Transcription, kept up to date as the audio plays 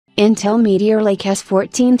Intel Meteor Lake S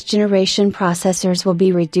 14th generation processors will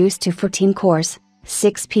be reduced to 14 cores,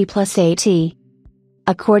 6P plus 8E.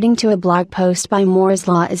 According to a blog post by Moore's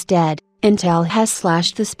Law is Dead, Intel has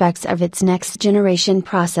slashed the specs of its next generation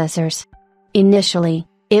processors. Initially,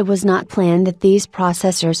 it was not planned that these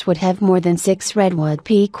processors would have more than 6 Redwood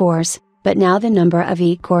P cores, but now the number of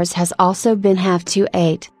E cores has also been halved to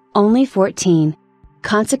 8, only 14.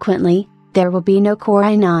 Consequently, there will be no Core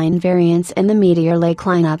i9 variants in the Meteor Lake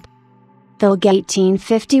lineup. The LG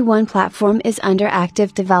 1851 platform is under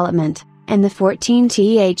active development, and the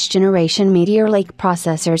 14th generation Meteor Lake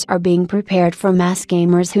processors are being prepared for mass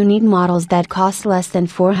gamers who need models that cost less than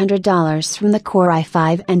 $400 from the Core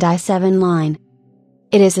i5 and i7 line.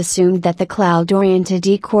 It is assumed that the cloud-oriented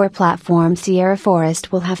E-core platform Sierra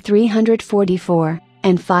Forest will have 344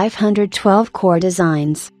 and 512 core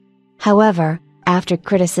designs. However, after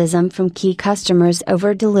criticism from key customers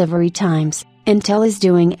over delivery times, Intel is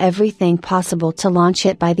doing everything possible to launch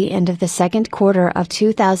it by the end of the second quarter of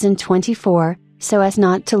 2024, so as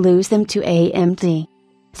not to lose them to AMD.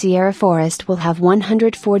 Sierra Forest will have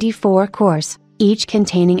 144 cores, each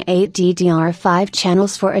containing 8 DDR5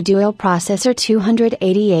 channels for a dual processor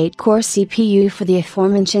 288-core CPU for the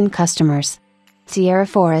aforementioned customers. Sierra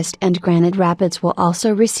Forest and Granite Rapids will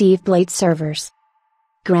also receive Blade servers.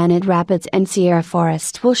 Granite Rapids and Sierra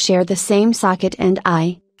Forest will share the same socket and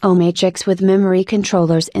I/O matrix with memory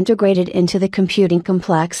controllers integrated into the computing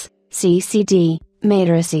complex, CCD,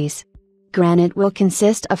 matrices. Granite will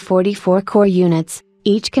consist of 44 core units,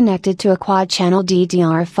 each connected to a quad-channel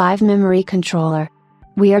DDR5 memory controller.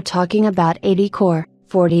 We are talking about 80 core,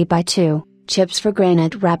 40x2, chips for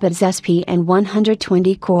Granite Rapids SP and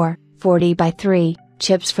 120 core, 40x3,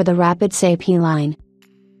 chips for the Rapids AP line.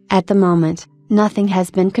 At the moment, nothing has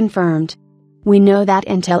been confirmed. We know that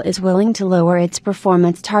Intel is willing to lower its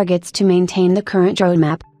performance targets to maintain the current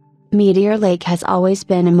roadmap. Meteor Lake has always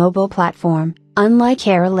been a mobile platform, unlike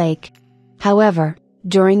Arrow Lake. However,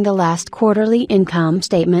 during the last quarterly income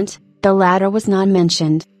statement, the latter was not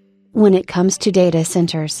mentioned. When it comes to data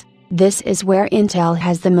centers, this is where Intel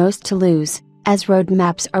has the most to lose, as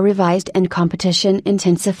roadmaps are revised and competition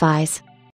intensifies.